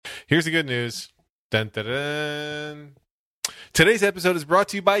Here's the good news. Dun, dun, dun. Today's episode is brought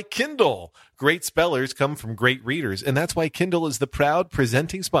to you by Kindle. Great spellers come from great readers, and that's why Kindle is the proud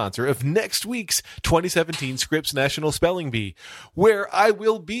presenting sponsor of next week's 2017 Scripps National Spelling Bee, where I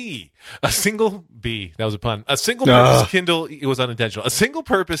will be a single bee. That was a pun. A single-purpose Kindle. It was unintentional. A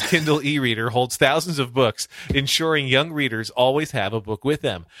single-purpose Kindle e-reader holds thousands of books, ensuring young readers always have a book with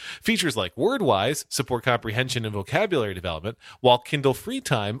them. Features like WordWise support comprehension and vocabulary development, while Kindle Free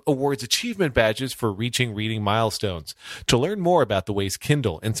Time awards achievement badges for reaching reading milestones. To learn more about the ways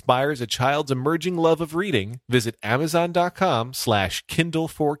Kindle inspires a child's emerging love of reading, visit Amazon.com/Kindle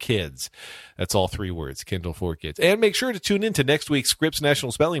for Kids. That's all 3 words, Kindle for Kids. And make sure to tune in to next week's Scripps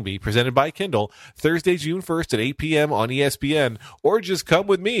National Spelling Bee presented by Kindle, Thursday, June 1st at 8 p.m. on ESPN, or just come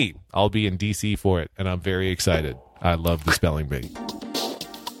with me. I'll be in D.C. for it, and I'm very excited. I love the spelling bee.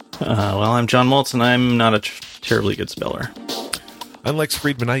 Well, I'm John Maltz, and I'm not a terribly good speller. I'm Lex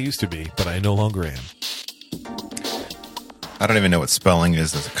Friedman. I used to be, but I no longer am. I don't even know what spelling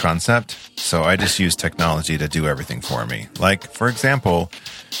is as a concept, so I just use technology to do everything for me. Like, for example,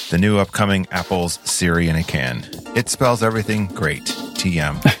 the new upcoming Apple's Siri in a Can. It spells everything great.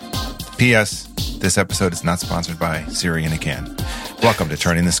 TM. P.S. This episode is not sponsored by Siri in a Can. Welcome to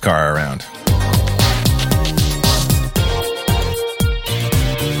Turning This Car Around.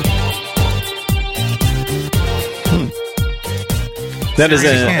 That is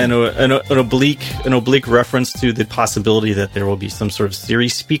an oblique reference to the possibility that there will be some sort of Siri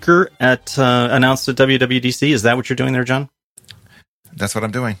speaker announced at WWDC. Is that what you're doing there, John? That's what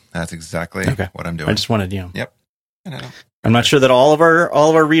I'm doing. That's exactly what I'm doing. I just wanted, Yep. I'm not sure that all of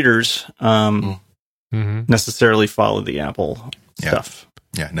our readers necessarily follow the Apple stuff.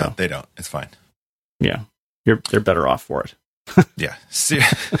 Yeah, no, they don't. It's fine. Yeah, they're better off for it. Yeah, it's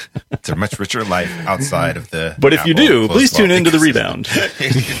a much richer life outside of the. But if you do, please tune into The Rebound.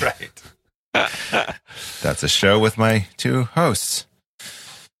 Right. That's a show with my 2 hosts.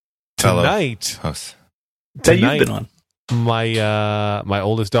 Tonight, That you've been on. My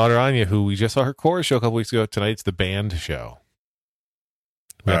oldest daughter Anya, who we just saw her chorus show a couple weeks ago. Tonight's the band show.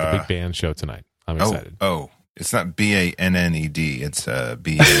 We have the big band show tonight. I'm excited. It's not BANNED. It's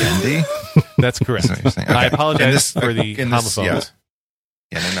BAND. That's correct. That's what you're saying. Okay. I apologize for the homophones.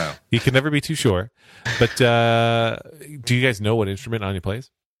 Yeah, no. You can never be too sure. But do you guys know what instrument Anya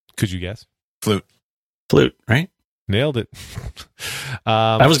plays? Could you guess? Flute, right? Nailed it.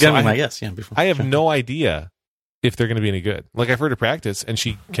 I was giving my guess. Yeah, before. I have no idea if they're going to be any good. Like, I've heard her practice, and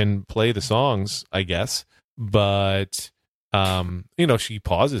she can play the songs, I guess, but she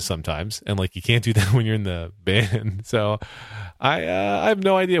pauses sometimes, and like you can't do that when you're in the band. So I have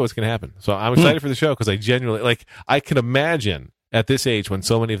no idea what's going to happen. So I'm excited for the show because I genuinely I can imagine at this age when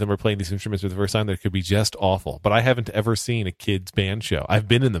so many of them are playing these instruments for the first time that it could be just awful. But I haven't ever seen a kid's band show. I've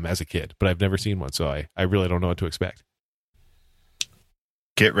been in them as a kid, but I've never seen one. So I really don't know what to expect.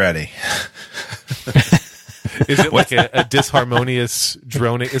 get ready. Is it like a disharmonious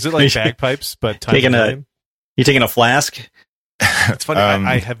droning? Is it like bagpipes, but time you taking a flask? It's funny.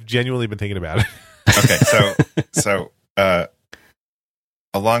 I have genuinely been thinking about it. Okay, so a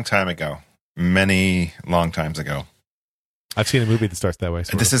long time ago, many long times ago, I've seen a movie that starts that way.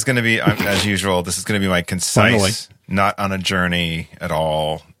 This is going to be, as usual, this is going to be my concise, not on a journey at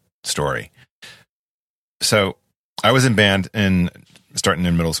all story. So I was in band starting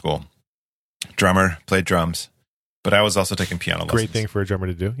in middle school. Drummer, played drums, but I was also taking piano lessons. Great thing for a drummer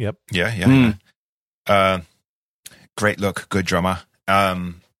to do. Yep. Yeah. Great look, good drummer.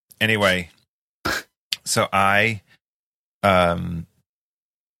 Anyway, so I, in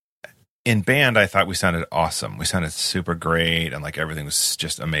band, I thought we sounded awesome. We sounded super great, and like everything was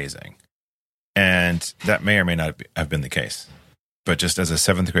just amazing. And that may or may not have been the case. But just as a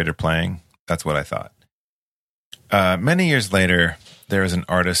 7th grader playing, that's what I thought. Many years later, there was an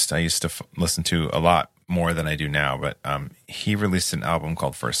artist I used to listen to a lot more than I do now, but he released an album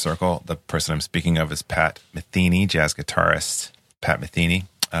called First Circle. The person I'm speaking of is Pat Metheny, jazz guitarist Pat Metheny.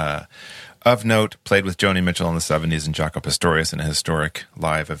 Of note, played with Joni Mitchell in the 70s and Jaco Pastorius in a historic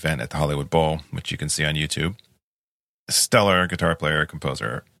live event at the Hollywood Bowl, which you can see on YouTube. Stellar guitar player,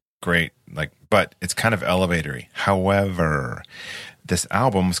 composer, great, but it's kind of elevatory. However, this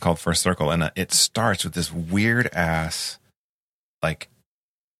album is called First Circle, and it starts with this weird ass,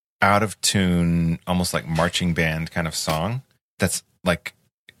 out of tune, almost like marching band kind of song that's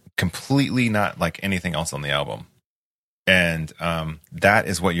completely not like anything else on the album. And that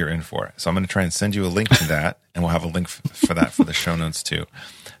is what you're in for. So I'm going to try and send you a link to that, and we'll have a link for that for the show notes too.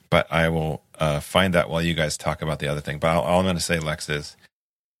 But I will find that while you guys talk about the other thing. But all I'm going to say, Lex, is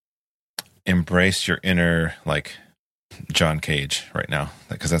embrace your inner John Cage right now,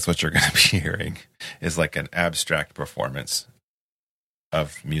 because that's what you're going to be hearing, is like an abstract performance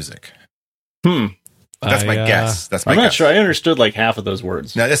of music. That's my guess. That's my I'm not guess. sure. I understood like half of those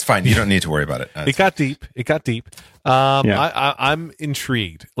words. No, that's fine. You don't need to worry about it. It got deep. I'm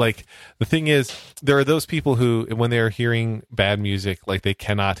intrigued. Like, the thing is, there are those people who, when they're hearing bad music, like, they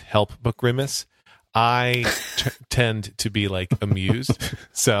cannot help but grimace. I tend to be like amused.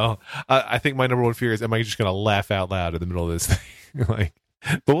 So I think my number one fear is, am I just going to laugh out loud in the middle of this thing? Like,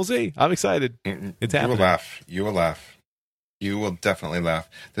 but we'll see. I'm excited. It's happening. You will laugh. You will definitely laugh.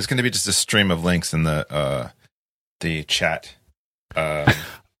 There's going to be just a stream of links in the chat. The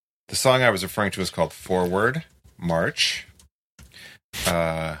song I was referring to is called Forward March,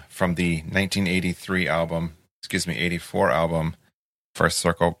 from the 1983 album, 84 album, First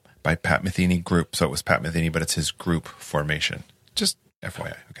Circle by Pat Metheny Group. So it was Pat Metheny, but it's his group formation. Just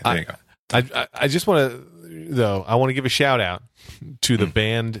FYI. Okay, there you go. I just want to, though, I want to give a shout out to the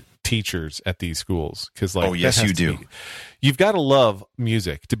band teachers at these schools, because, like, oh yes, you do. You've got to love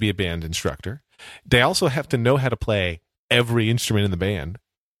music to be a band instructor. They also have to know how to play every instrument in the band,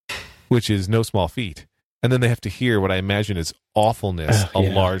 which is no small feat. And then they have to hear what I imagine is awfulness a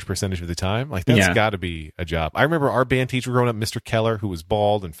large percentage of the time. Like, that's got to be a job. I remember our band teacher growing up, Mr. Keller, who was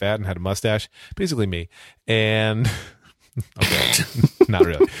bald and fat and had a mustache, basically me. And okay, not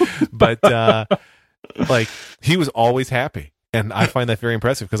really, but like, he was always happy. And I find that very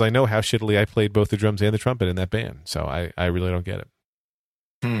impressive, because I know how shittily I played both the drums and the trumpet in that band. So I really don't get it.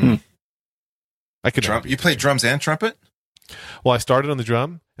 I could. You played drums and trumpet? Well, I started on the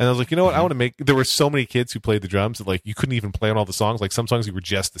drum, and I was like, you know what? I want to make. There were so many kids who played the drums that, like, you couldn't even play on all the songs. Like, some songs you were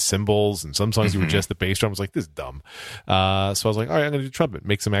just the cymbals, and some songs you were just the bass drum. I was like, this is dumb. So I was like, all right, I'm going to do trumpet,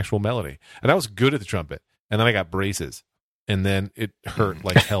 make some actual melody. And I was good at the trumpet. And then I got braces, and then it hurt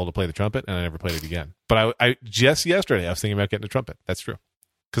like hell to play the trumpet, and I never played it again. But I just yesterday I was thinking about getting a trumpet. That's true,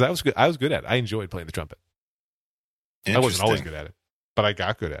 because I was good at it. I enjoyed playing the trumpet. I wasn't always good at it, but I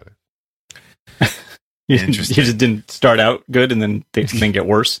got good at it. You just didn't start out good and then things then get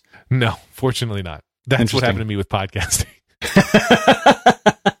worse? No, fortunately not. That's what happened to me with podcasting.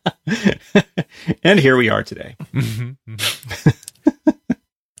 And here we are today.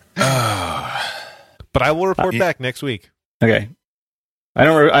 But I will report back next week. Okay. I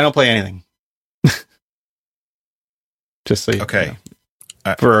don't play anything. Just so you okay.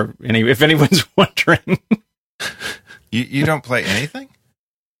 Know, if anyone's wondering. You don't play anything?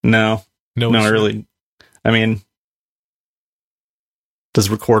 No, not really. I mean,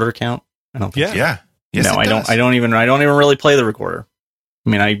 does recorder count? I don't think so. Yeah. Yes, no, I don't even really play the recorder. I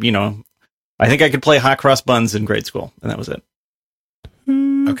mean, I think I could play hot cross buns in grade school, and that was it.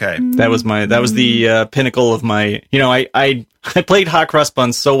 Okay. That was the pinnacle of my, I played hot cross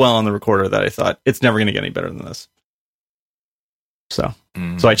buns so well on the recorder that I thought it's never going to get any better than this. So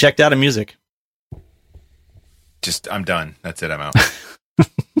I checked out of music. I'm done. That's it. I'm out.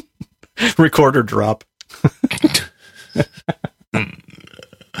 Recorder drop.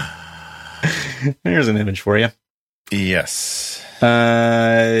 Here's an image for you. Yes.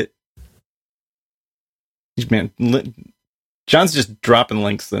 Uh, Man, John's just dropping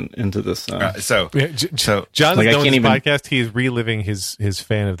links into this. John's like, doing his podcast. He is reliving his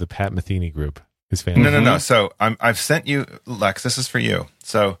fan of the Pat Metheny group. His fan. No. So I've sent you, Lex. This is for you.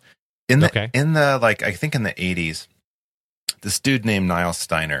 So in the I think in the 80s, this dude named Niall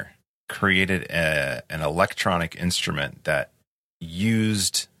Steiner created an electronic instrument that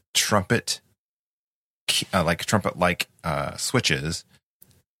used trumpet switches,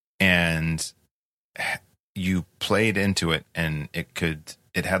 and you played into it, and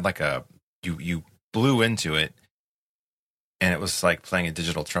it had like you blew into it, and it was like playing a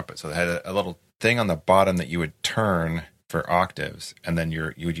digital trumpet. So it had a little thing on the bottom that you would turn for octaves, and then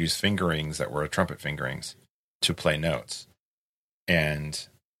you would use fingerings that were trumpet fingerings to play notes. And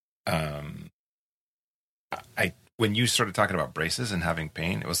when you started talking about braces and having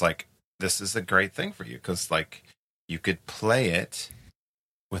pain, it was like, this is a great thing for you, because like you could play it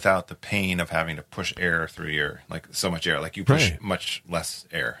without the pain of having to push air through your, like, so much air. Like, you push much less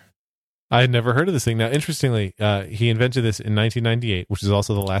air. I had never heard of this thing. Now, interestingly, he invented this in 1998, which is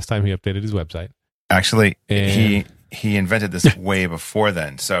also the last time he updated his website. Actually, he invented this way before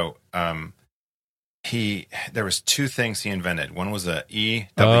then. So there was two things he invented. One was a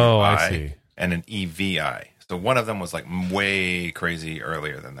EWI and an EVI. So one of them was like way crazy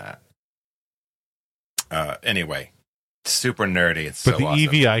earlier than that. Anyway, super nerdy. It's but so awesome.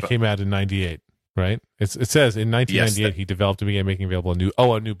 The EVI came out in 98, right? It says in 1998 he developed and began making available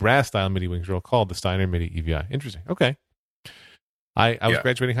a new brass style MIDI wing drill called the Steiner MIDI EVI. Interesting. Okay. I was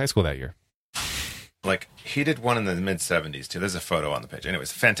graduating high school that year. like he did one in the mid 70s too. There's a photo on the page.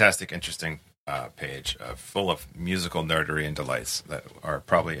 Anyways, fantastic, interesting page full of musical nerdery and delights that are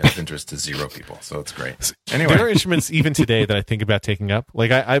probably of interest to zero people. So it's great. Anyway, there are instruments even today that I think about taking up.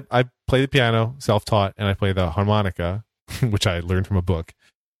 Like I play the piano, self-taught, and I play the harmonica, which I learned from a book.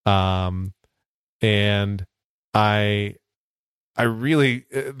 And I really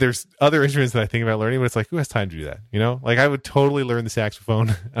there's other instruments that I think about learning, but it's like, who has time to do that? You know, like I would totally learn the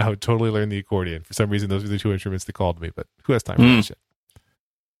saxophone. I would totally learn the accordion. For some reason, those are the two instruments that called me. But who has time for that shit?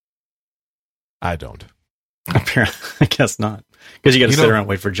 I don't. Apparently, I guess not, because you got to sit around and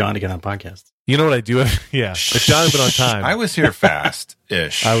wait for John to get on podcasts. You know what I do? Yeah, if John had been on time, I was here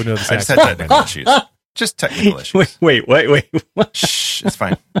fast-ish. I would know the I just had saxophone. technical issues. Just technical issues. Wait. What? Shh, it's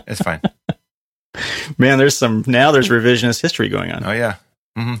fine. It's fine. Man, there's revisionist history going on. Oh yeah,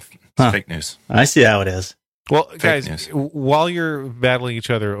 it's fake news. I see how it is. Well, Fake guys, news. while you're battling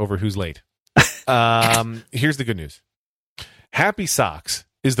each other over who's late, here's the good news. Happy Socks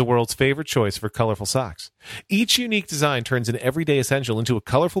is the world's favorite choice for colorful socks. Each unique design turns an everyday essential into a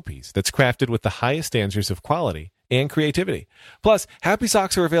colorful piece that's crafted with the highest standards of quality and creativity. Plus, Happy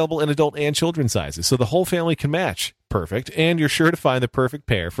Socks are available in adult and children's sizes, so the whole family can match. Perfect. And you're sure to find the perfect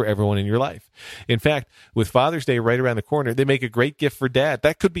pair for everyone in your life. In fact, with Father's Day right around the corner, they make a great gift for dad.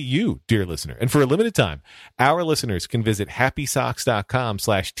 That could be you, dear listener. And for a limited time, our listeners can visit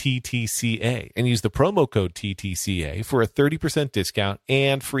happysocks.com/TTCA and use the promo code TTCA for a 30% discount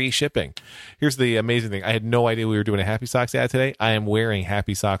and free shipping. Here's the amazing thing. I had no idea we were doing a Happy Socks ad today. I am wearing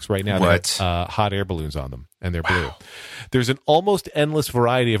Happy Socks right now. What? They have, hot air balloons on them, and they're blue. There's an almost endless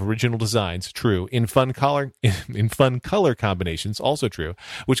variety of original designs, true, in fun color combinations, also true,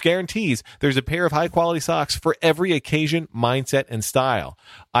 which guarantees there's a pair of high-quality socks for every occasion, mindset, and style.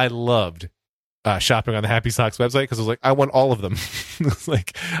 I loved shopping on the Happy Socks website because I was like, I want all of them. It's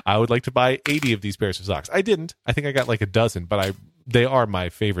like, I would like to buy 80 of these pairs of socks. I didn't. I think I got like a dozen, but they are my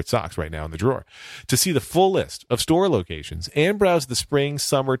favorite socks right now in the drawer. To see the full list of store locations and browse the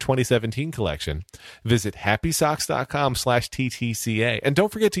spring-summer 2017 collection, visit happysocks.com/TTCA. And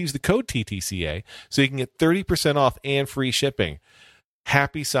don't forget to use the code TTCA so you can get 30% off and free shipping.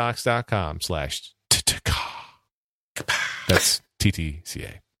 happysocks.com/TTCA. That's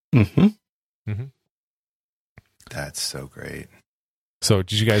TTCA. Mm-hmm. Mm-hmm. That's so great. So,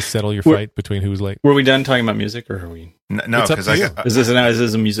 did you guys settle your fight between who was late? Were we done talking about music, or are we? No, because Is this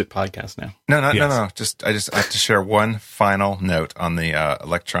a music podcast now? No. Yes. I just have to share one final note on the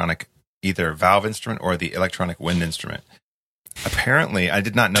electronic, either valve instrument or the electronic wind instrument. Apparently, I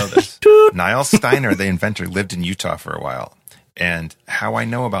did not know this. Niall Steiner, the inventor, lived in Utah for a while, and how I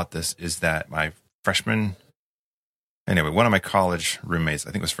know about this is that one of my college roommates,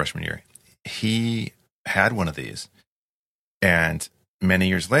 I think it was freshman year, he had one of these, and many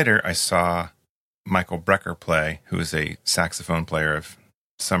years later, I saw Michael Brecker play, who is a saxophone player of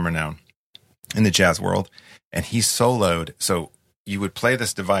some renown in the jazz world, and he soloed. So you would play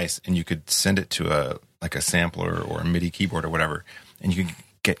this device, and you could send it to a sampler or a MIDI keyboard or whatever, and you could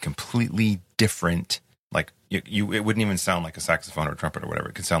get completely different. Like it wouldn't even sound like a saxophone or a trumpet or whatever.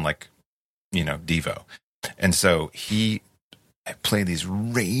 It could sound like, Devo. And so he played these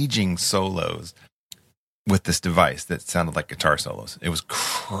raging solos with this device that sounded like guitar solos. It was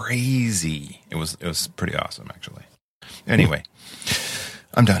crazy. It was pretty awesome, actually. Anyway,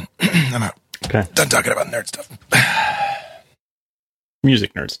 I'm done. I'm out. Okay. Done talking about nerd stuff.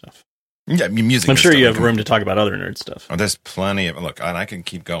 Music nerd stuff. Yeah, music. I'm sure nerd you stuff. have room to talk about other nerd stuff. Oh, there's plenty of look, and I can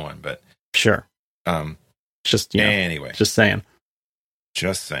keep going, but Sure. Just anyway, just saying.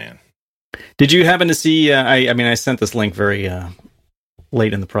 Just saying. Did you happen to see? I sent this link very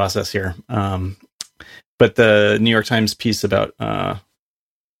late in the process here. But the New York Times piece about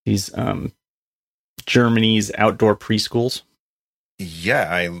these Germany's outdoor preschools. Yeah,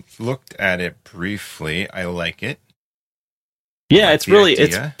 I looked at it briefly. I like it. Yeah, Like it's the really idea.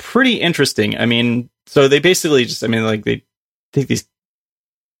 it's pretty interesting. I mean, so they basically just they take these.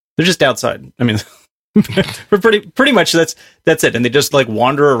 They're just outside. I mean, for pretty much that's it. And they just like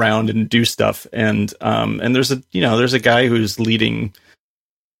wander around and do stuff. And there's a guy who's leading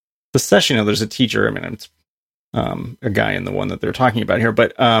the session. There's a teacher. I mean, it's a guy in the one that they're talking about here,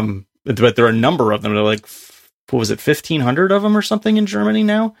 but there are a number of them. They're like, what was it, 1,500 of them or something in Germany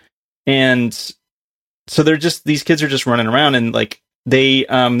now? And so they're just, these kids are just running around, and like they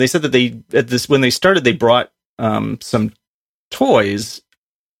said that when they started, they brought some toys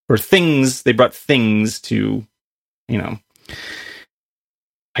or things. They brought things to, I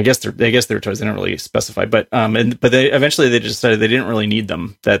guess they were toys. They didn't really specify, but they eventually they just decided they didn't really need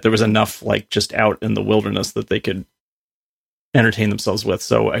them. That there was enough like just out in the wilderness that they could entertain themselves with.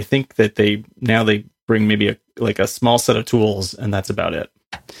 So I think that they bring maybe a small set of tools, and that's about it.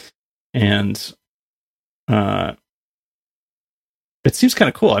 And it seems kind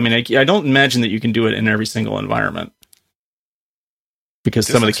of cool. I mean, I don't imagine that you can do it in every single environment, because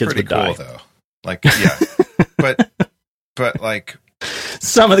some of the kids would die. Though. Like, yeah, but like,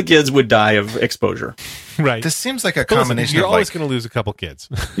 some of the kids would die of exposure. Right. This seems like a But listen, combination you're of always like, going to lose a couple kids.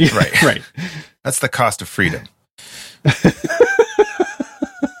 right, Right. That's the cost of freedom.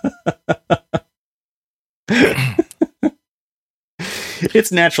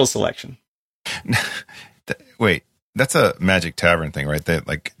 It's natural selection. Wait, that's a Magic Tavern thing, right? That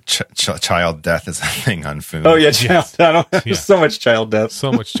like child death is a thing on food. Oh yeah, child. Yeah. There's so much child death.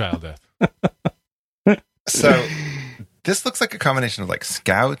 So much child death. So this looks like a combination of like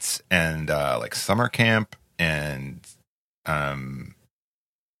scouts and like summer camp and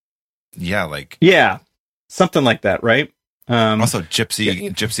Yeah, something like that, right? Also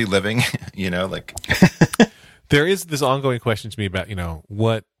gypsy living, like There is this ongoing question to me about,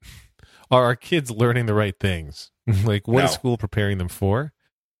 what are our kids learning the right things? Like, what is school preparing them for?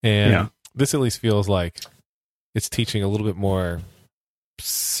 And this at least feels like it's teaching a little bit more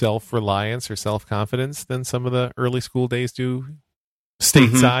self-reliance or self-confidence than some of the early school days do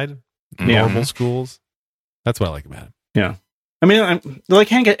stateside, normal schools. That's what I like about it. Yeah. I mean, like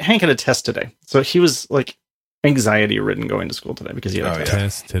Hank had a test today. So he was like anxiety ridden going to school today because he had a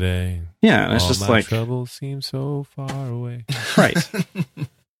test today. Yeah, and it's all just my like troubles seem so far away. Right.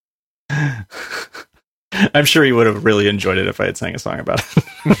 I'm sure he would have really enjoyed it if I had sang a song about it.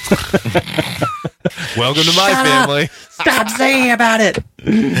 Welcome to my family. Stop singing about it.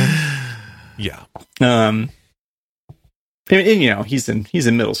 Yeah. And, he's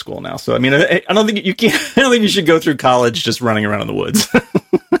in middle school now, so I mean, I don't think you can. I don't think you should go through college just running around in the woods.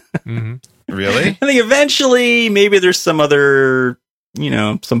 Mm-hmm. Really? I think eventually, maybe there's some other,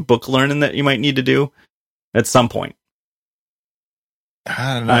 some book learning that you might need to do at some point.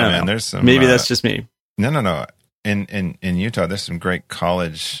 I don't know, man. There's some. Maybe that's just me. No. In Utah, there's some great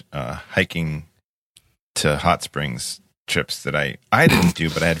college hiking to hot springs trips that I didn't do,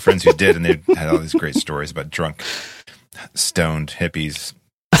 but I had friends who did, and they had all these great stories about drunk, stoned hippies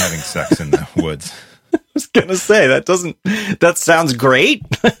having sex in the woods. I was gonna say that sounds great.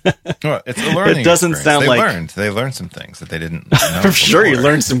 Well, it's a learning. It doesn't experience. sound they learned some things that they didn't know. I'm sure you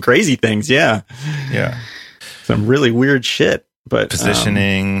learned some crazy things. Yeah. Some really weird shit. But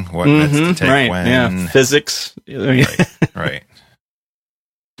positioning, what meds to take right, when. Yeah, physics. Right.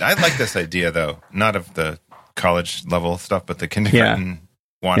 I like this idea, though, not of the college level stuff, but the kindergarten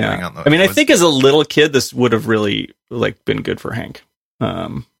wandering out. I mean, I think as a little kid, this would have really been good for Hank.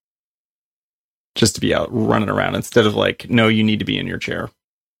 Just to be out running around instead of no, you need to be in your chair.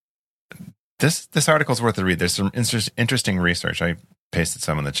 This article's worth a read. There's some interesting research. I pasted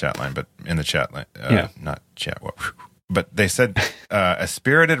some in the chat line, not chat. Well, but they said a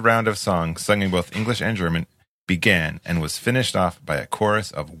spirited round of songs sung in both English and German began and was finished off by a chorus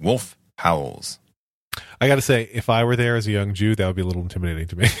of wolf howls. I got to say, if I were there as a young Jew, that would be a little intimidating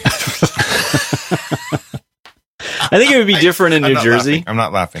to me. I think it would be different in New Jersey. Laughing. I'm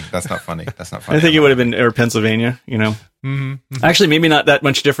not laughing. That's not funny. I think it would have been, or Pennsylvania, Mm-hmm. Actually, maybe not that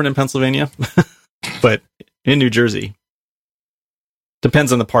much different in Pennsylvania, but in New Jersey.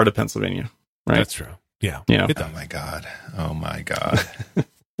 Depends on the part of Pennsylvania, right? That's true. Yeah. Oh my God. Oh my God.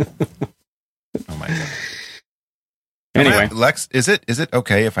 Anyway, Lex, is it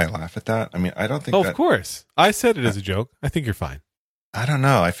okay if I laugh at that? I mean, I don't think. Of course, I said it as a joke. I think you're fine. I don't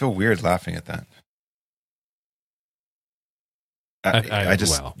know. I feel weird laughing at that. I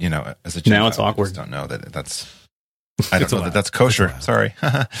just, as a now it's awkward. I just don't know that's. I don't know that that's kosher. Sorry.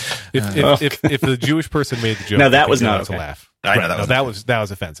 If the Jewish person made the joke, now that was not a laugh. I know that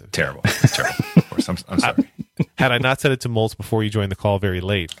was offensive. Terrible. It's terrible. Of course, I'm sorry. Had I not said it to Moltz before you joined the call very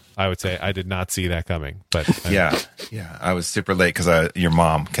late, I would say I did not see that coming. But yeah, I was super late because your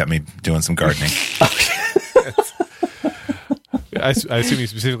mom kept me doing some gardening. I assume you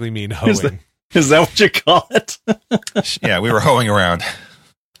specifically mean hoeing. Is that what you call it? Yeah, we were hoeing around.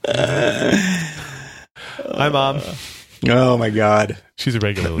 Hi, Mom. Oh my God, she's a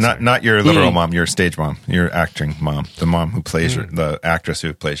regular listener. Not your literal mom, your stage mom, your acting mom, the mom who plays the actress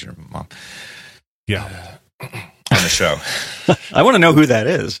who plays your mom. Yeah, on the show. I want to know who that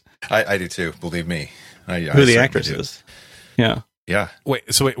is. I do too. Believe me, who the actress is. Yeah. Wait,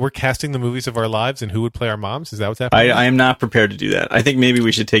 we're casting the movies of our lives, and who would play our moms? Is that what's happening? I am not prepared to do that. I think maybe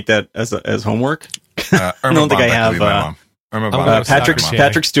we should take that as homework. I don't think I have.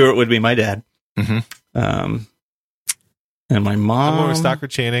 Patrick Stewart would be my dad. Mm-hmm. And my mom. I'm going with Stockard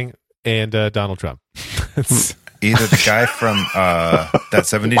Channing and Donald Trump. Either the guy from that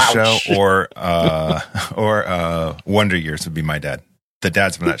 70s show or Wonder Years would be my dad. The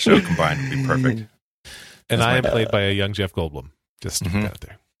dads from that show combined would be perfect. And I am played by a young Jeff Goldblum. Just put that out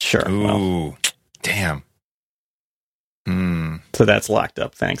there. Sure. Ooh, well. Damn. So that's locked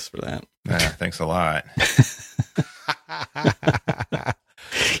up. Thanks for that. Thanks a lot.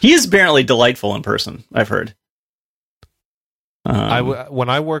 He is apparently delightful in person, I've heard. When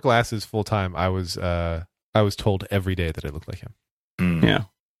I wore glasses full time, I was told every day that I looked like him. Yeah.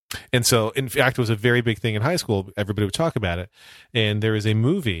 And so, in fact, it was a very big thing in high school. Everybody would talk about it. And there is a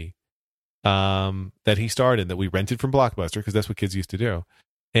movie that he starred in that we rented from Blockbuster, because that's what kids used to do.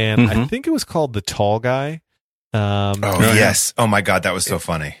 And I think it was called The Tall Guy. Yes. Oh, my God. That was so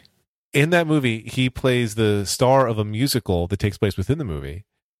funny. In that movie, he plays the star of a musical that takes place within the movie.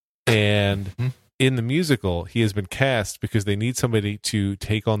 And in the musical, he has been cast because they need somebody to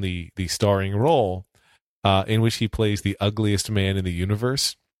take on the starring role in which he plays the ugliest man in the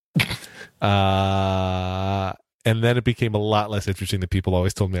universe. And then it became a lot less interesting that people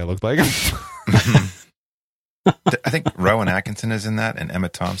always told me I looked like him. I think Rowan Atkinson is in that, and Emma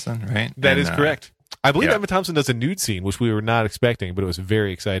Thompson, right? That is correct. I believe Emma Thompson does a nude scene, which we were not expecting, but it was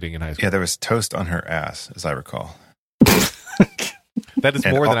very exciting in high school. Yeah, there was toast on her ass, as I recall. That is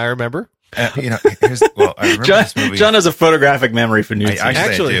more than I remember. I remember this movie. John has a photographic memory for nude scenes.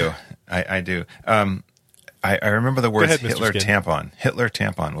 Actually, I do. I remember the words ahead, Hitler tampon. Hitler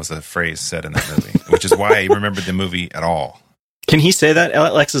tampon was a phrase said in that movie, which is why I remembered the movie at all. Can he say that?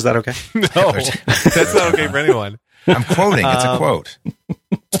 Alex, is that okay? No, that's not okay for anyone. I'm quoting. It's a quote.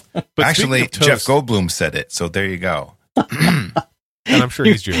 But actually, Jeff Goldblum said it, so there you go. And I'm sure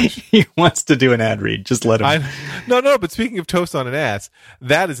he's Jewish. He wants to do an ad read. Just let him. No, but speaking of toast on an ass,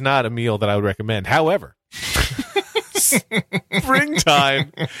 that is not a meal that I would recommend. However,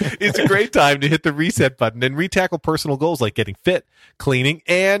 springtime is a great time to hit the reset button and retackle personal goals like getting fit, cleaning,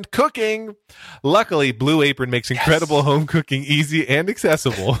 and cooking. Luckily, Blue Apron makes incredible home cooking easy and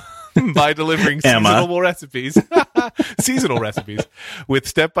accessible by delivering seasonal recipes with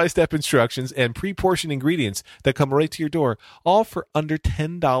step-by-step instructions and pre-portioned ingredients that come right to your door, all for under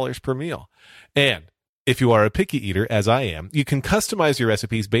 $10 per meal. And if you are a picky eater, as I am, you can customize your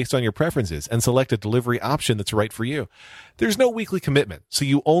recipes based on your preferences and select a delivery option that's right for you. There's no weekly commitment, so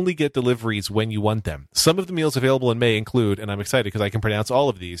you only get deliveries when you want them. Some of the meals available in May include, and I'm excited because I can pronounce all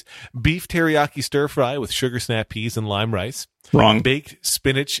of these, beef teriyaki stir fry with sugar snap peas and lime rice. Wrong. Baked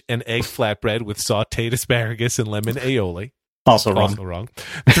spinach and egg flatbread with sauteed asparagus and lemon aioli. Also wrong. Also wrong.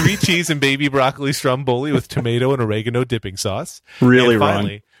 3 cheese and baby broccoli stromboli with tomato and oregano dipping sauce. Really and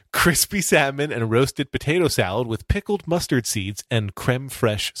finally, wrong. Crispy salmon and roasted potato salad with pickled mustard seeds and creme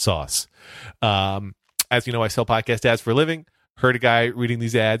fraiche sauce. As you know, I sell podcast ads for a living. Heard a guy reading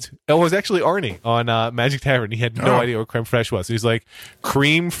these ads. Oh, it was actually Arnie on Magic Tavern. He had no idea what creme fraiche was. He's like,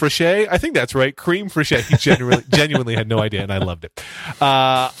 cream fraiche? I think that's right. Cream fraiche. He genuinely had no idea, and I loved it.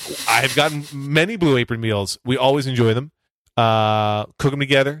 I have gotten many Blue Apron meals. We always enjoy them. Cook them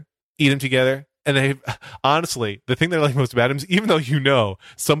together, eat them together. And honestly, the thing that I like most about them is, even though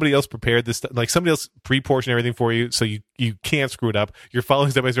somebody else prepared this, like somebody else pre-portioned everything for you, so you can't screw it up. You're following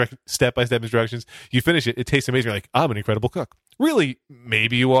step-by-step instructions. You finish it. It tastes amazing. You're like, I'm an incredible cook. Really,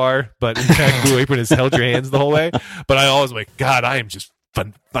 maybe you are, but in fact, Blue Apron has held your hands the whole way. But I always like, God, I am just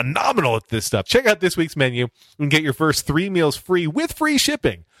phenomenal at this stuff. Check out this week's menu and get your first 3 meals free with free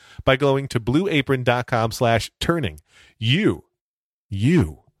shipping by going to blueapron.com/turning. You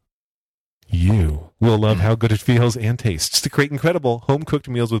will love how good it feels and tastes to create incredible home-cooked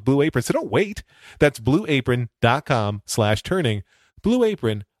meals with Blue Apron. So don't wait. That's blueapron.com/turning. Blue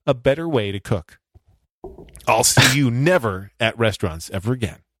Apron, a better way to cook. I'll see you never at restaurants ever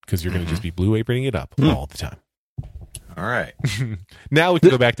again, because you're going to just be Blue Aproning it up all the time. All right. Now we can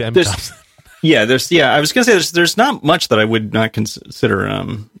go back to Emma Thompson. I was going to say there's not much that I would not consider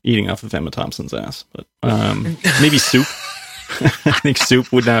eating off of Emma Thompson's ass, but maybe soup. I think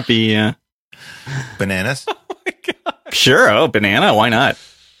soup would not be... Bananas? Oh my God. Sure. Oh, banana. Why not?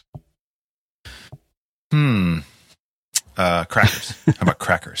 Crackers. How about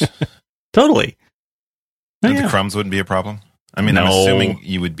crackers? Totally. The crumbs wouldn't be a problem? I mean, I'm assuming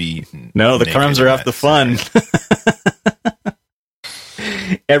you would be... No, the crumbs are off the fun.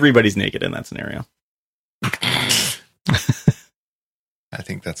 Everybody's naked in that scenario. I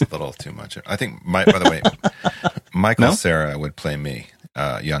think that's a little too much. I think, by the way, Michael Cera would play me,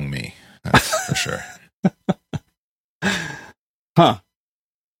 young me. That's for sure. Huh.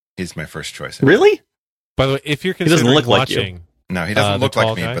 He's my first choice. Really? By the way, if you're he doesn't considering look like watching... you. No, he doesn't look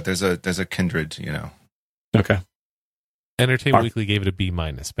like me, guy? but there's a kindred, Okay. Entertainment Weekly gave it a B-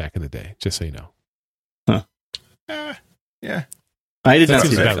 back in the day, just so you know. Huh. Yeah. I did not That see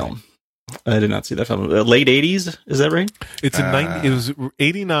seems that valid. film. I did not see that film. Late 80s, is that right? It's a 90. It was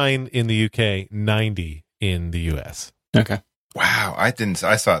 89 in the UK, 90 in the US. Okay. Wow. I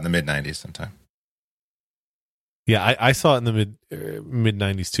saw it in the mid 90s sometime. Yeah, I saw it in the mid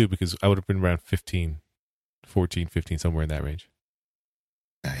 90s too, because I would have been around 14, 15, somewhere in that range.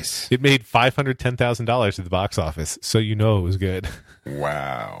 Nice. It made $510,000 at the box office, so you know it was good.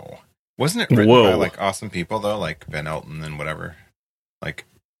 Wow. Wasn't it written by like awesome people though, like Ben Elton and whatever? Like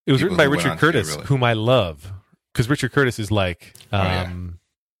It was people written by who went Richard on to do Curtis, really- whom I love, because Richard Curtis is like yeah.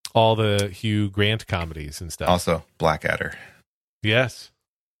 all the Hugh Grant comedies and stuff. Also, Blackadder. Yes.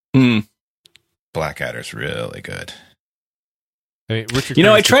 Hmm. Blackadder's really good. I mean, Richard You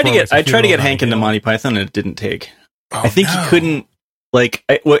know, I Curtis, tried to before get it's a I tried to funeral get on Hank a into hill. Monty Python, and it didn't take. Oh, I think no. he couldn't. Like,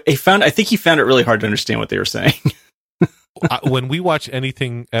 I think he found it really hard to understand what they were saying. When we watch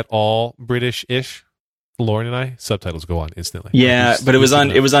anything at all British-ish, Lauren and I, subtitles go on instantly. Yeah, but it was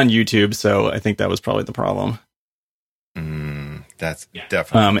on on YouTube, so I think that was probably the problem. That's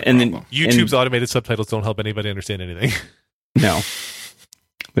definitely. And then YouTube's automated subtitles don't help anybody understand anything. no,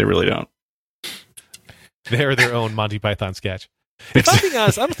 they really don't. They're their own Monty Python sketch. If I'm being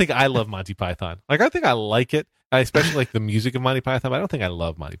honest, I don't think I love Monty Python. Like, I think I like it. I especially like the music of Monty Python, but I don't think I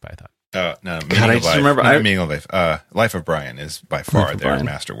love Monty Python. No, I just remember Meaning of Life. Life of Brian is by far Life of their Brian.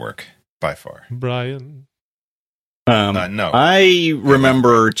 masterwork. By far. Brian. No. I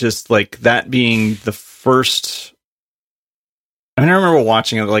remember just like that being the first. I mean, I remember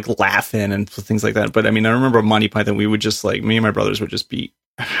watching it, like laughing and things like that. But I mean, I remember Monty Python. We would just like me and my brothers would just be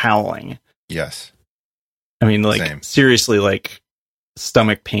howling. Yes. I mean, like Same. seriously, like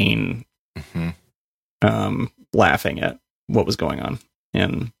stomach pain, hmm laughing at what was going on,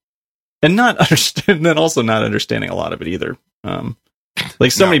 and not understand, and also not understanding a lot of it either.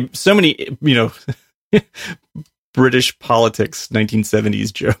 Like so many, you know, British politics,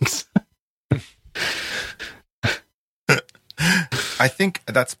 1970s jokes. I think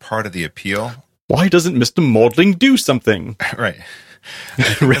that's part of the appeal. Why doesn't Mr. Maudling do something? Right.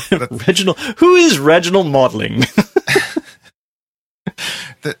 Reginald, who is Reginald Maudling?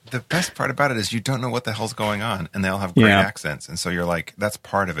 The best part about it is you don't know what the hell's going on, and they all have great accents, and so you're like, that's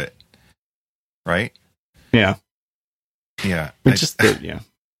part of it, right? Yeah, yeah.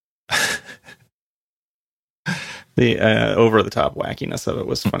 The over the top wackiness of it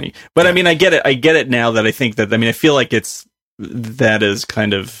was funny, but I mean, I get it now that I think that. I mean, I feel like that is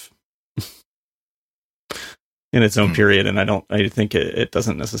kind of in its own period, and I think it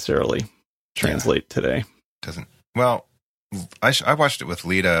doesn't necessarily translate today. Doesn't. Well, I watched it with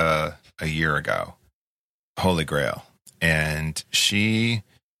Lita a year ago, Holy Grail, and she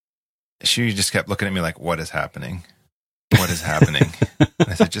just kept looking at me like, "What is happening? What is happening?" And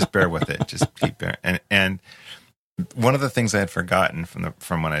I said, "Just bear with it. Just keep bearing." And one of the things I had forgotten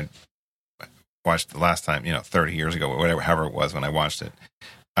from when I watched the last time, 30 years ago, however it was when I watched it,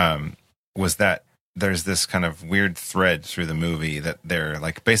 was that there's this kind of weird thread through the movie that they're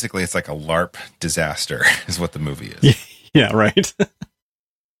like, basically it's like a LARP disaster is what the movie is. Yeah, right.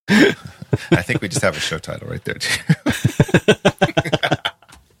 I think we just have a show title right there too.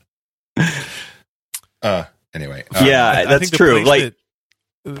 Anyway. That's true. Like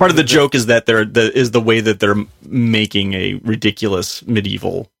part of the joke is that is the way that they're making a ridiculous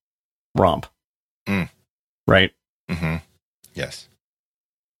medieval romp. Right? Mm-hmm. Yes.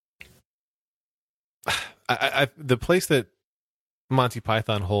 The place that Monty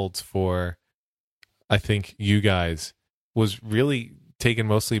Python holds for, I think, you guys was really taken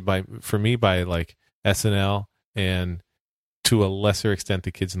mostly by like SNL and to a lesser extent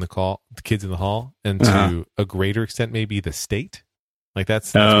the Kids in the Hall, and to a greater extent maybe The State. Like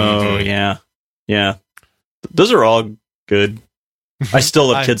that's yeah. Those are all good. I still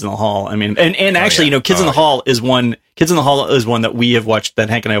love Kids in the Hall. I mean, and actually, Kids in the Hall is one. Kids in the Hall is one that we have watched. That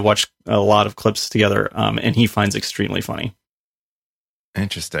Hank and I have watched a lot of clips together, and he finds extremely funny.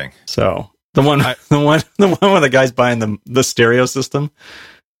 Interesting. So the one where the guy's buying the stereo system,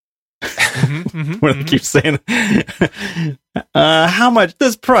 where they keep saying, "How much?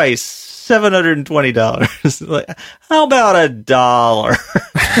 This price $720. Like, how about $1?"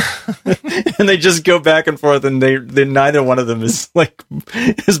 And they just go back and forth, and they neither one of them is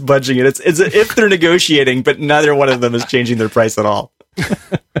budging it. It's if they're negotiating, but neither one of them is changing their price at all.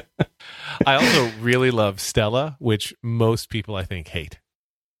 I also really love Stella, which most people I think hate.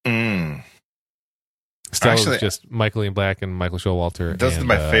 Stella is just Michael Ian Black and Michael Showalter. Those are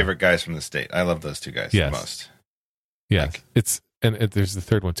my favorite guys from The State. I love those two guys the most. Yes, there's the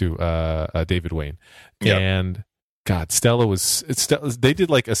third one too, David Wayne, yep. and God, Stella was. They did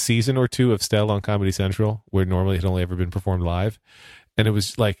like a season or two of Stella on Comedy Central, where normally it had only ever been performed live, and it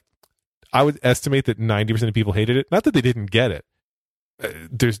was like, I would estimate that 90% of people hated it. Not that they didn't get it.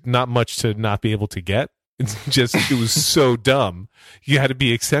 There's not much to not be able to get. It's just, it was so dumb. You had to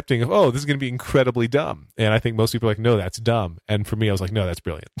be accepting of, oh, this is going to be incredibly dumb. And I think most people are like, no, that's dumb. And for me, I was like, no, that's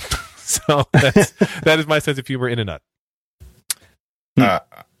brilliant. So that is my sense of humor in a nut.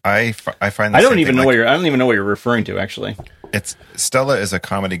 I find I don't even know what you're referring to, actually. It's Stella is a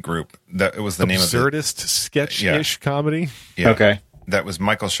comedy group. That it was the name of absurdist sketch-ish comedy. Yeah. Okay. That was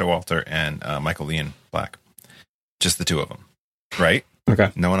Michael Showalter and Michael Ian Black. Just the two of them. Right?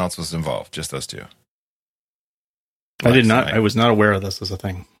 Okay. No one else was involved, just those two. I did not. I was not aware of this as a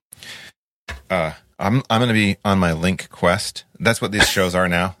thing. I'm going to be on my link quest. That's what these shows are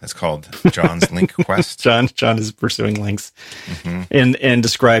now. It's called John's Link Quest. John is pursuing links and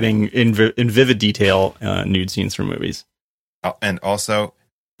describing in vivid detail nude scenes from movies, and also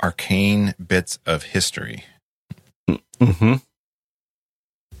arcane bits of history. Mm-hmm.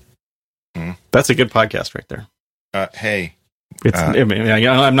 That's a good podcast right there. Hey.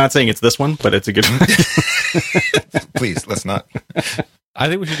 I'm not saying it's this one, but it's a good one. Please, let's not. I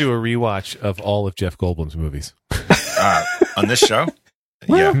think we should do a rewatch of all of Jeff Goldblum's movies. On this show?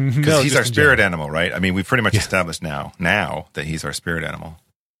 Yeah, because he's our spirit general animal, right? I mean, we've pretty much established now that he's our spirit animal.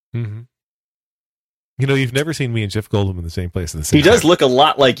 Mm-hmm. You know, you've never seen me and Jeff Goldblum in the same place at the same He time. does look a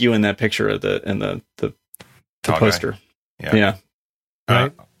lot like you in that picture of the poster. Yeah.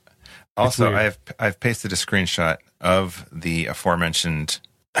 Right? Also, I've pasted a screenshot of the aforementioned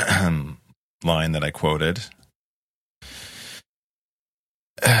line that I quoted.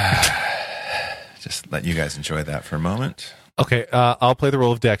 Just let you guys enjoy that for a moment. Okay, I'll play the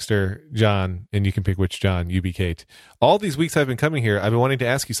role of Dexter, John, and you can pick which John, you be Kate. All these weeks I've been coming here, I've been wanting to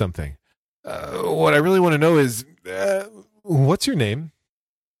ask you something. What I really want to know is, what's your name?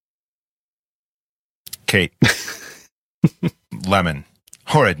 Kate. Lemon.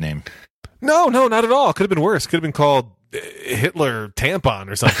 Horrid name. No, not at all. Could have been worse. Could have been called Hitler Tampon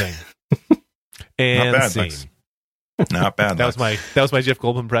or something. And not bad, scene. Lex. Not bad. That was my Jeff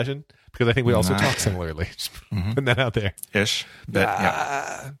Goldblum impression, because I think we also talk similarly. Just putting that out there. Ish. But,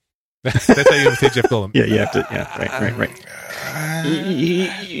 yeah. That's how you imitate Jeff Goldblum. Yeah, you have to. Yeah,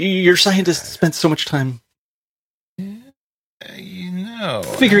 right. Your scientists spent so much time,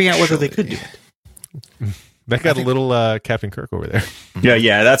 figuring out whether they could do it. That got a little Captain Kirk over there.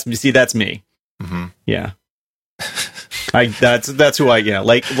 Yeah. That's me. Mm-hmm. Yeah. That's who I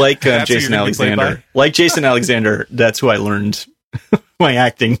like Jason Alexander. Like Jason Alexander, that's who I learned my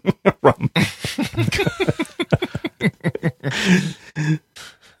acting from.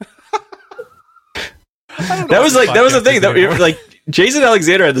 That was the thing that like Jason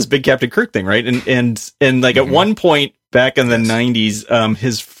Alexander had this big Captain Kirk thing, right? And like at one point back in the 90s,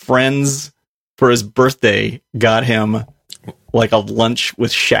 his friends for his birthday got him like a lunch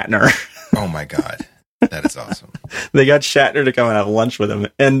with Shatner. Oh my God. That is awesome. They got Shatner to come and have lunch with him.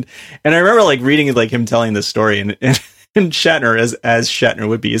 And I remember like reading like him telling this story and Shatner as Shatner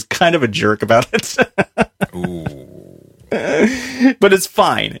would be is kind of a jerk about it. Ooh. But it's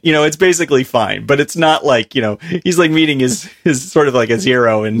fine. It's basically fine. But it's not like, he's like meeting his sort of like his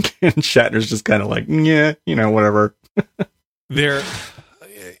hero and Shatner's just kind of like, yeah, whatever. There,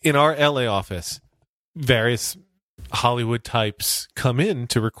 in our LA office, various Hollywood types come in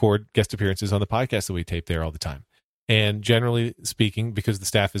to record guest appearances on the podcast that we tape there all the time. And generally speaking, because the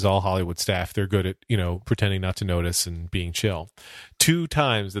staff is all Hollywood staff, they're good at, pretending not to notice and being chill. 2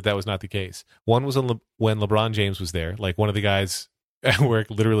 times that was not the case. One was when LeBron James was there. Like one of the guys at work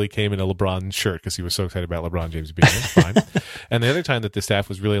literally came in a LeBron shirt because he was so excited about LeBron James being there. Fine. And the other time that the staff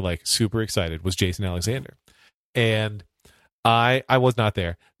was really like super excited was Jason Alexander. And I was not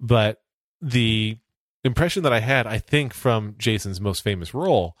there, but the impression that I had, I think, from Jason's most famous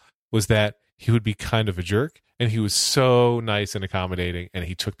role was that he would be kind of a jerk, and he was so nice and accommodating, and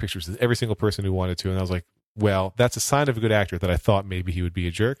he took pictures with every single person who wanted to. And I was like, well, that's a sign of a good actor, that I thought maybe he would be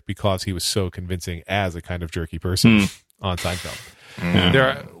a jerk because he was so convincing as a kind of jerky person on Seinfeld.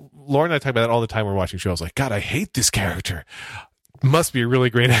 Lauren and I talk about that all the time when we're watching shows. Like, God, I hate this character. Must be a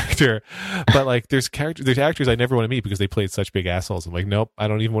really great actor. But like there's actors I never want to meet because they played such big assholes. I'm like, nope, I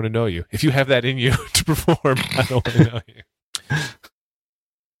don't even want to know you. If you have that in you to perform, I don't want to know you.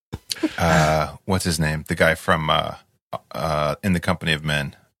 What's his name? The guy from In the Company of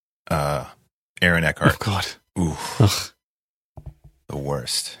Men. Aaron Eckhart. Oh God. Ooh. The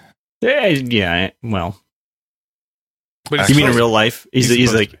worst. Yeah, well. But you mean in real life? He's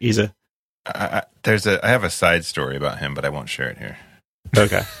a I have a side story about him, but I won't share it here.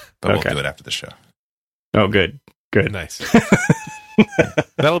 Okay. But we'll do it after the show. Oh, good. Good. Nice.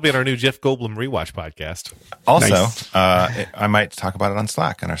 That'll be in our new Jeff Goldblum rewatch podcast. Also, Nice. I might talk about it on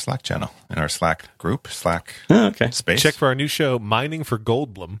Slack, on our Slack channel, in our Slack group, Slack Oh, okay. space. Check for our new show, Mining for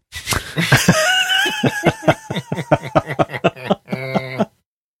Goldblum.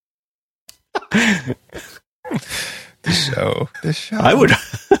 the show. I would.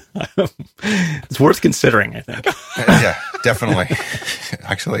 It's worth considering, I think. Yeah, definitely.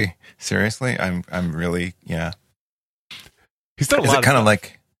 Actually, seriously, I'm really, yeah. He's done a Is lot it kind of stuff.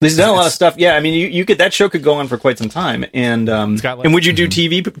 like, He's done a lot of stuff. Yeah, I mean, you could, that show could go on for quite some time. And got like- and would you do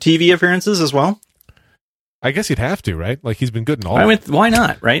TV appearances as well? I guess you'd have to, right? Like, he's been good in all I of mean, it. why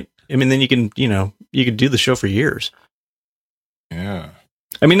not? Right? I mean, then you can, you could do the show for years. yeah.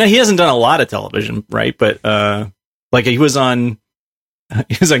 I mean, he hasn't done a lot of television, right? But like he was on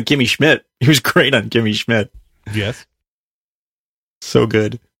Kimmy Schmidt. He was great on Kimmy Schmidt. Yes. So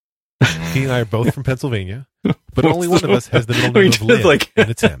good. He and I are both from Pennsylvania, but only one of us has the middle We name of did, Lynn, like- and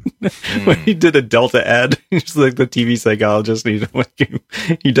it's him. When he did a Delta ad, he's like the TV psychologist. And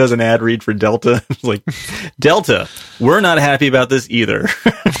he does an ad read for Delta. It's like, Delta, we're not happy about this either.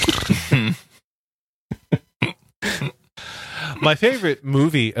 My favorite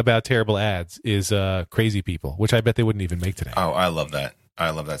movie about terrible ads is Crazy People, which I bet they wouldn't even make today. Oh, I love that.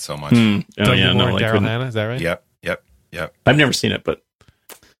 I love that so much. Oh Doug yeah, Moore no, and like, Daryl Hannah, is that right? Yep. I've never seen it, but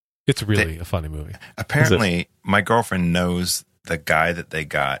It's really a funny movie. Apparently, my girlfriend knows the guy that they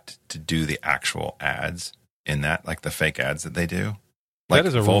got to do the actual ads in that, like the fake ads that they do. Like That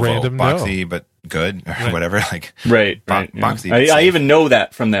is a Volvo, random no. boxy, but good, or Right. whatever. Like, right. yeah. I safe. even know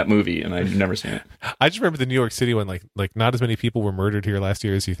that from that movie, and I've never seen it. I just remember the New York City one, like not as many people were murdered here last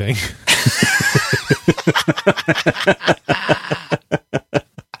year as you think.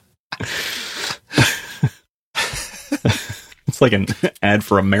 It's like an ad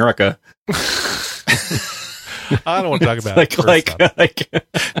for America. I don't want to talk about Like, first like, stuff. like,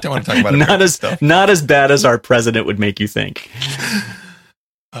 Don't want to talk about not American as stuff. not as bad as our president would make you think.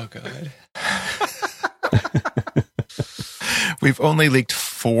 Oh god. We've only leaked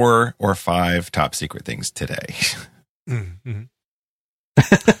 4 or 5 top secret things today. Mhm.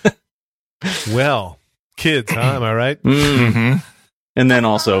 Well, kids, huh? Am I right? Mm-hmm. And then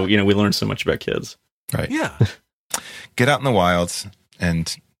also, we learned so much about kids. Right. Yeah. Get out in the wilds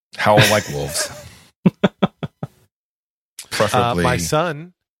and howl like wolves. Preferably. My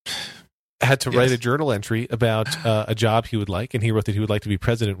son had to write Yes. a journal entry about a job he would like, and he wrote that he would like to be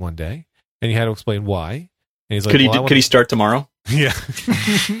president one day, and he had to explain why. And he's like, Could he well, I could he start tomorrow? Yeah.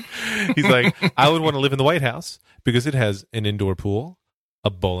 He's like, I would want to live in the White House because it has an indoor pool, a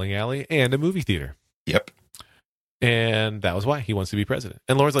bowling alley, and a movie theater. Yep. And that was why he wants to be president.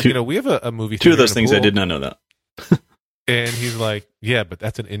 And Lauren's like, Two- we have a movie theater. Two of those and a things I pool. did not know that. And he's like, yeah, but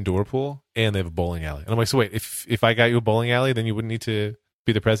that's an indoor pool and they have a bowling alley. And I'm like, so wait, if I got you a bowling alley, then you wouldn't need to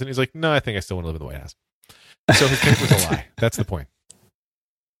be the president? He's like, no, I think I still want to live in the White House. So his pick was a lie. That's the point.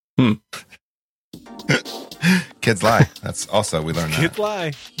 Kids lie. That's also, we learned that. Kids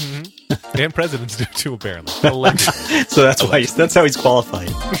lie. Mm-hmm. And presidents do too, apparently. Allegedly. So that's how he's qualified.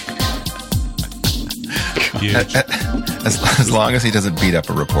 Huge. As long as he doesn't beat up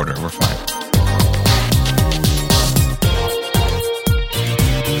a reporter, we're fine.